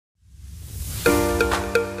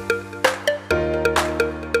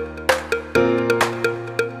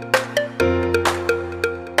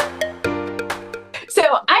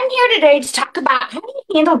today to talk about how do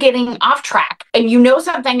you handle getting off track and you know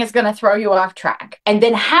something is going to throw you off track. And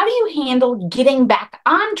then how do you handle getting back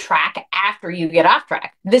on track after you get off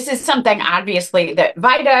track? This is something obviously that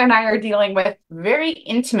Vida and I are dealing with very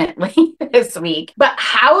intimately this week. But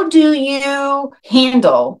how do you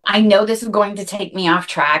handle, I know this is going to take me off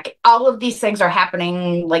track. All of these things are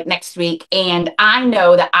happening like next week. And I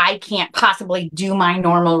know that I can't possibly do my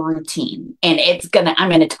normal routine. And I'm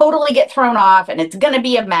going to totally get thrown off and it's going to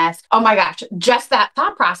be a mess. Oh my gosh, just that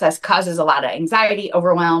thought process causes a lot of anxiety,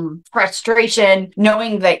 overwhelm, frustration,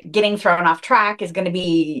 knowing that getting thrown off track is going to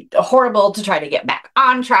be horrible to try to get back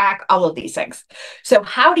on track, all of these things. So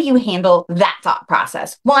how do you handle that thought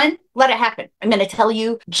process? One, let it happen. I'm going to tell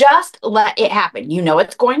you, just let it happen. You know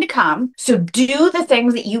it's going to come. So do the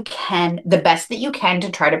things that you can, the best that you can to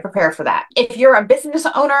try to prepare for that. If you're a business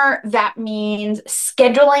owner, that means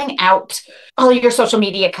scheduling out all your social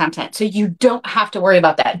media content so you don't have to worry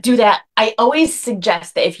about that. Do that. I always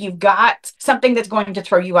suggest that if you've got something that's going to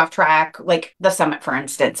throw you off track, like the summit, for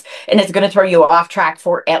instance, and it's going to throw you off track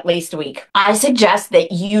for at least a week, I suggest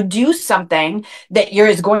that you do something that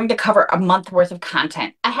is going to cover a month worth of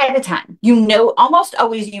content ahead of time. Almost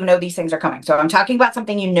always these things are coming. So I'm talking about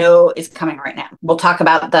something is coming right now. We'll talk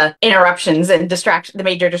about the interruptions and the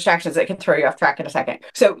major distractions that can throw you off track in a second.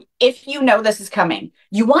 So if you know this is coming,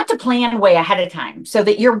 you want to plan way ahead of time so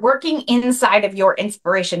that you're working inside of your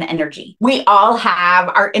inspiration energy. We all have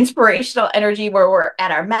our inspirational energy where we're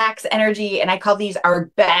at our max energy, and I call these our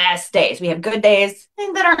best days. We have good days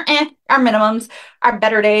that are our minimums, our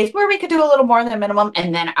better days where we could do a little more than a minimum,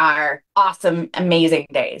 and then our awesome, amazing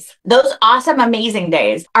days. Those awesome, amazing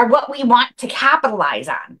days are what we want to capitalize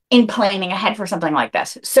on in planning ahead for something like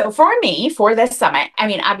this. So for me, for this summit,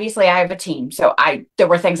 obviously I have a team, so there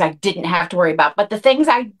were things I didn't have to worry about, but the things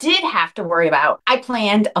I did have to worry about, I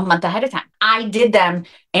planned a month ahead of time. I did them,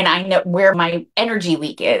 and I know where my energy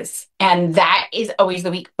week is. And that is always the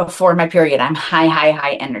week before my period. I'm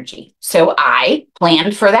high energy. So I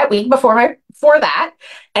planned for that week before that.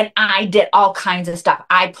 And I did all kinds of stuff.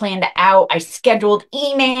 I planned out, I scheduled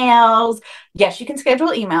emails. Yes, you can schedule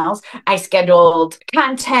emails. I scheduled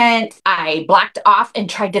content. I blocked off and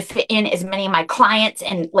tried to fit in as many of my clients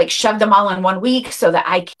and shove them all in 1 week so that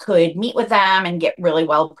I could meet with them and get really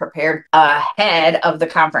well prepared ahead of the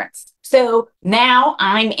conference. So now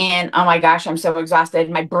I'm oh my gosh, I'm so exhausted.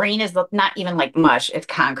 My brain is not even like mush. It's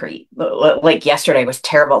concrete. Like yesterday was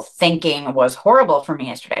terrible. Thinking was horrible for me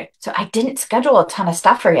yesterday. So I didn't schedule a ton of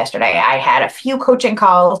stuff for yesterday. I had a few coaching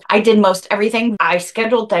calls. I did most everything. I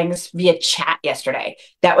scheduled things via chat yesterday.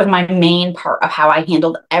 That was my main part of how I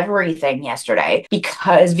handled everything yesterday,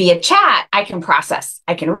 because via chat, I can process.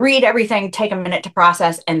 I can read everything, take a minute to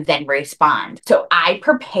process, and then respond. So I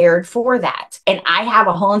prepared for that. And I have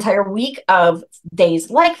a whole entire week of days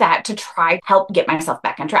like that to try to help get myself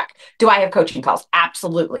back on track. Do I have coaching calls?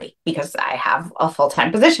 Absolutely, because I have a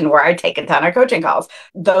full-time position where I take a ton of coaching calls.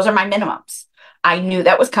 Those are my minimums. I knew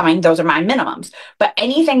that was coming. Those are my minimums. But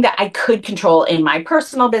anything that I could control in my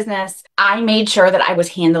personal business, I made sure that I was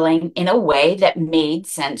handling in a way that made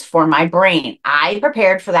sense for my brain. I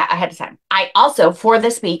prepared for that ahead of time. I also, for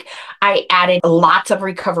this week, I added lots of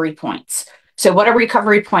recovery points. So what are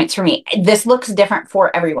recovery points for me? This looks different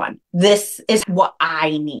for everyone. This is what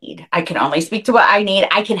I need. I can only speak to what I need.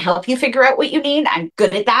 I can help you figure out what you need. I'm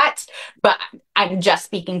good at that, but I'm just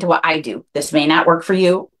speaking to what I do. This may not work for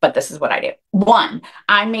you, but this is what I do. One,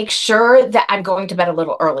 I make sure that I'm going to bed a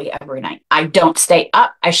little early every night. I don't stay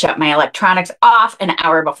up. I shut my electronics off an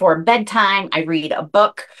hour before bedtime. I read a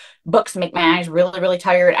book. Books make my eyes really, really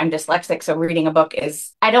tired. I'm dyslexic, so reading a book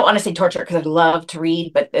I don't want to say torture because I love to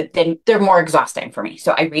read, but they're more exhausting for me.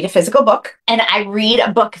 So I read a physical book, and I read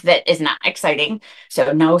a book that is not exciting.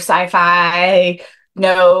 So no sci-fi,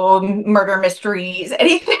 no murder mysteries,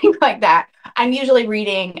 anything like that. I'm usually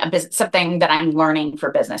reading something that I'm learning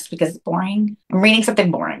for business because it's boring. I'm reading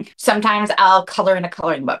something boring. Sometimes I'll color in a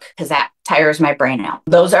coloring book because that tires my brain out.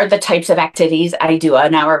 Those are the types of activities I do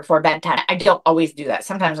an hour before bedtime. I don't always do that.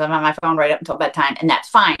 Sometimes I'm on my phone right up until bedtime, and that's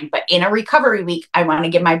fine. But in a recovery week, I want to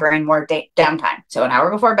give my brain more downtime. So an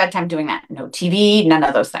hour before bedtime doing that. No TV, none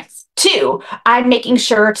of those things. Two, I'm making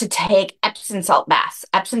sure to take Epsom salt baths.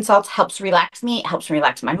 Epsom salt helps relax me. It helps me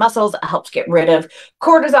relax my muscles. It helps get rid of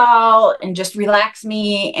cortisol and just relax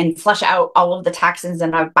me and flush out all of the toxins in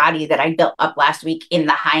my body that I built up last week in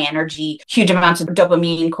the high energy, huge amounts of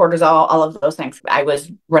dopamine, cortisol, all of those things. I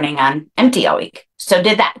was running on empty all week. So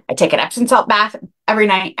did that. I take an Epsom salt bath every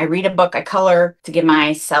night. I read a book. I color to give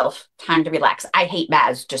myself time to relax. I hate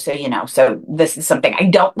baths, just so you know. So this is something I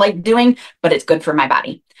don't like doing, but it's good for my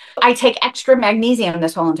body. I take extra magnesium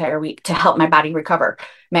this whole entire week to help my body recover.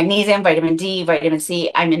 Magnesium, vitamin D, vitamin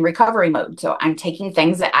C. I'm in recovery mode. So I'm taking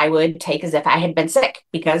things that I would take as if I had been sick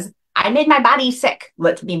because I made my body sick.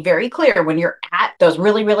 Let's be very clear. When you're at those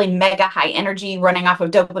really, really mega high energy, running off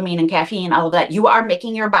of dopamine and caffeine, all of that, you are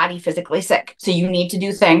making your body physically sick. So you need to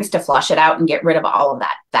do things to flush it out and get rid of all of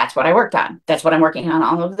that. That's what I worked on. That's what I'm working on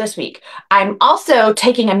all of this week. I'm also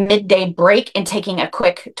taking a midday break and taking a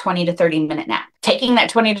quick 20 to 30 minute nap. Taking that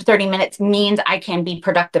 20 to 30 minutes means I can be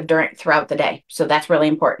productive throughout the day. So that's really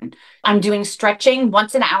important. I'm doing stretching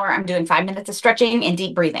once an hour. I'm doing 5 minutes of stretching and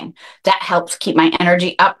deep breathing. That helps keep my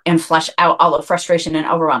energy up and flush out all of frustration and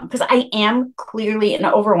overwhelm because I am clearly in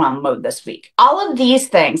overwhelm mode this week. All of these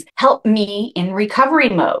things help me in recovery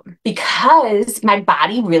mode because my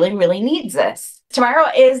body really, really needs this. Tomorrow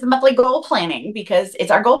is the monthly goal planning because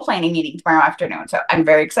it's our goal planning meeting tomorrow afternoon. So I'm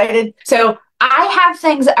very excited. So I have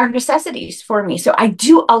things that are necessities for me. So I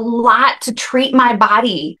do a lot to treat my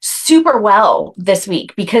body super well this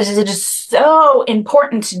week because it is so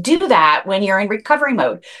important to do that when you're in recovery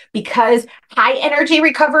mode, because high energy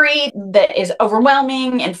recovery that is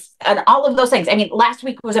overwhelming and all of those things. I mean, last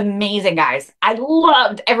week was amazing, guys. I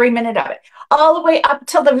loved every minute of it, all the way up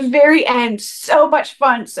till the very end. So much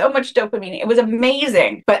fun, so much dopamine. It was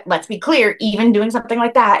amazing. But let's be clear, even doing something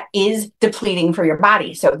like that is depleting for your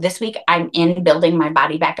body. So this week I'm in building my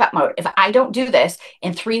body back up mode. If I don't do this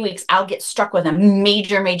in 3 weeks, I'll get struck with a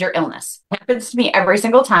major, major illness. It happens to me every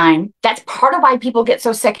single time. That's part of why people get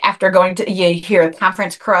so sick after going to, you hear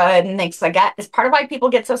conference crud and things like that. It's part of why people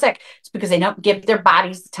get so sick. It's because they don't give their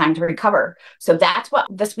bodies the time to recover. So that's what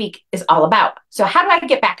this week is all about. So how do I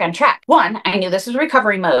get back on track? One, I knew this was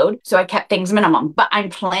recovery mode, so I kept things minimum, but I'm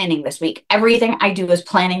planning this week. Everything I do is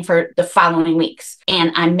planning for the following weeks.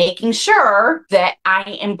 And I'm making sure that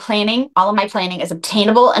I am planning, all of my planning is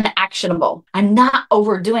obtainable and actionable. I'm not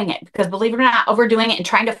overdoing it because, believe it or not, overdoing it and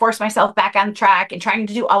trying to force myself back on track and trying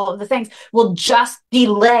to do all of the things will just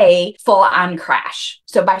delay full on crash.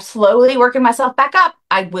 So by slowly working myself back up,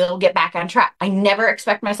 I will get back on track. I never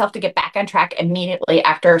expect myself to get back on track immediately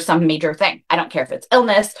after some major thing. I don't care if it's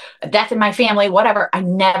illness, a death in my family, whatever. I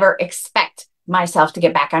never expect myself to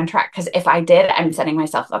get back on track because if I did, I'm setting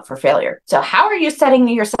myself up for failure. So how are you setting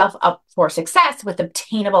yourself up for success? With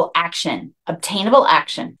obtainable action? Obtainable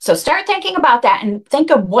action. So start thinking about that and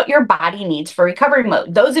think of what your body needs for recovery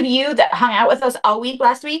mode. Those of you that hung out with us all week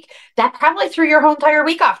last week, that probably threw your whole entire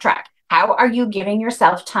week off track. How are you giving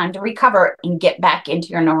yourself time to recover and get back into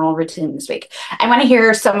your normal routine this week? I want to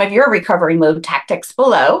hear some of your recovery mode tactics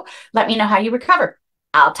below. Let me know how you recover.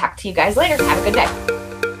 I'll talk to you guys later. Have a good day.